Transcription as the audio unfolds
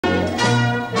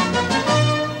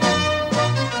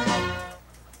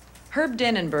Herb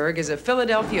Denenberg is a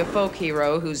Philadelphia folk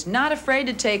hero who's not afraid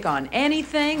to take on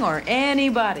anything or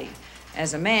anybody.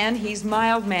 As a man, he's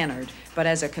mild-mannered, but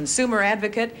as a consumer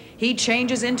advocate, he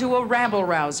changes into a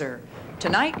rabble-rouser.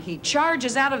 Tonight, he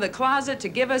charges out of the closet to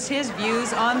give us his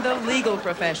views on the legal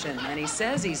profession, and he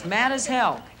says he's mad as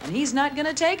hell, and he's not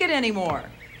gonna take it anymore.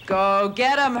 Go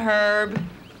get him, Herb.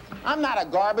 I'm not a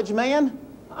garbage man.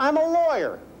 I'm a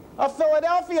lawyer, a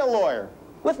Philadelphia lawyer,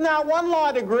 with not one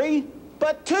law degree,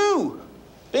 but two.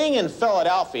 Being in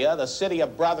Philadelphia, the city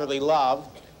of brotherly love,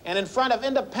 and in front of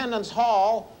Independence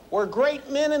Hall, where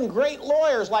great men and great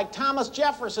lawyers like Thomas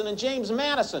Jefferson and James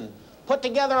Madison put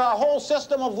together our whole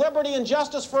system of liberty and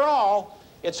justice for all,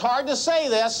 it's hard to say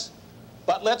this,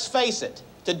 but let's face it,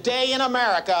 today in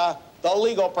America, the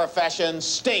legal profession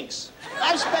stinks.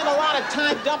 I've spent a lot of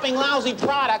time dumping lousy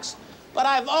products, but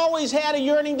I've always had a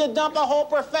yearning to dump a whole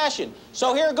profession.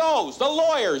 So here goes, the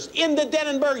lawyers into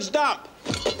Denenberg's dump.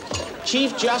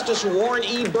 Chief Justice Warren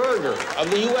E. Burger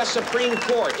of the U.S. Supreme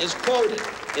Court is quoted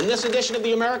in this edition of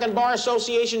the American Bar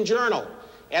Association Journal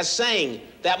as saying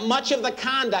that much of the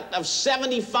conduct of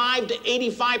 75 to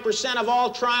 85% of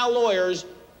all trial lawyers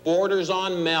borders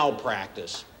on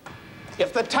malpractice.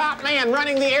 If the top man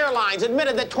running the airlines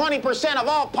admitted that 20% of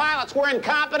all pilots were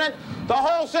incompetent, the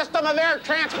whole system of air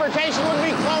transportation would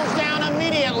be closed down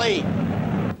immediately.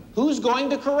 Who's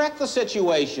going to correct the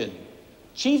situation?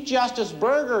 Chief Justice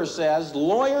Burger says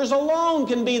lawyers alone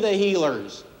can be the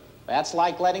healers. That's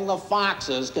like letting the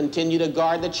foxes continue to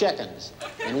guard the chickens.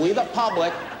 And we, the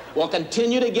public, will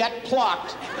continue to get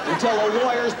plucked until the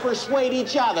lawyers persuade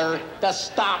each other to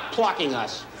stop plucking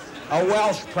us. A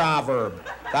Welsh proverb.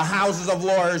 The houses of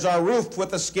lawyers are roofed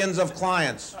with the skins of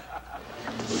clients.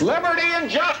 Liberty and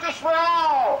justice for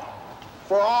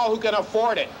all who can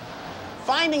afford it.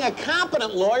 Finding a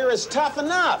competent lawyer is tough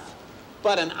enough,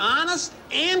 but an honest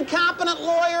and competent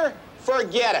lawyer,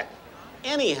 forget it.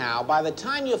 Anyhow, by the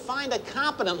time you find a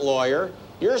competent lawyer,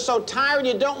 you're so tired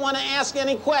you don't want to ask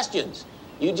any questions.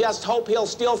 You just hope he'll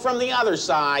steal from the other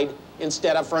side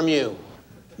instead of from you.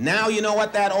 Now you know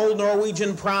what that old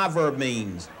Norwegian proverb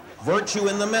means. Virtue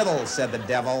in the middle, said the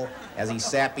devil, as he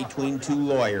sat between two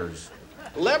lawyers.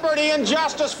 Liberty and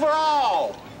justice for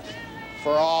all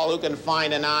who can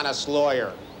find an honest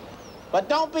lawyer. But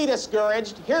don't be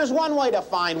discouraged. Here's one way to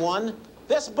find one.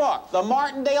 This book, the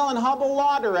Martindale and Hubble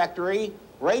Law Directory,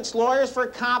 rates lawyers for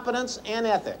competence and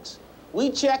ethics. We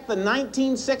checked the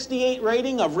 1968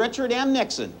 rating of Richard M.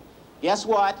 Nixon. Guess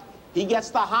what? He gets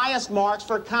the highest marks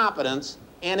for competence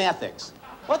and ethics.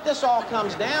 What this all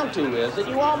comes down to is that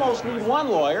you almost need one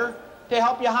lawyer to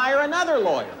help you hire another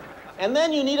lawyer. And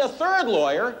then you need a third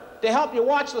lawyer to help you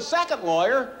watch the second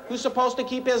lawyer who's supposed to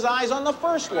keep his eyes on the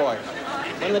first lawyer.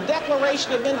 When the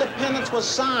Declaration of Independence was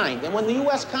signed and when the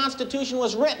U.S. Constitution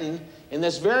was written in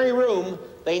this very room,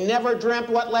 they never dreamt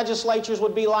what legislatures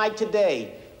would be like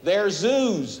today. They're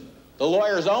zoos. The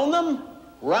lawyers own them,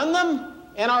 run them,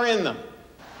 and are in them.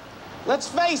 Let's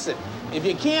face it, if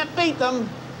you can't beat them,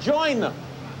 join them.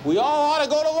 We all ought to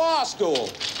go to law school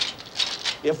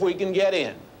if we can get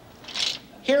in.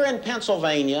 Here in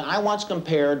Pennsylvania, I once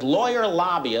compared lawyer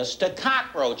lobbyists to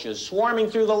cockroaches swarming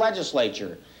through the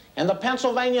legislature. And the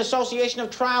Pennsylvania Association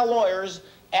of Trial Lawyers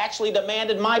actually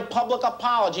demanded my public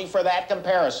apology for that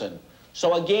comparison.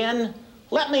 So again,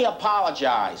 let me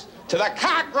apologize to the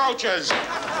cockroaches.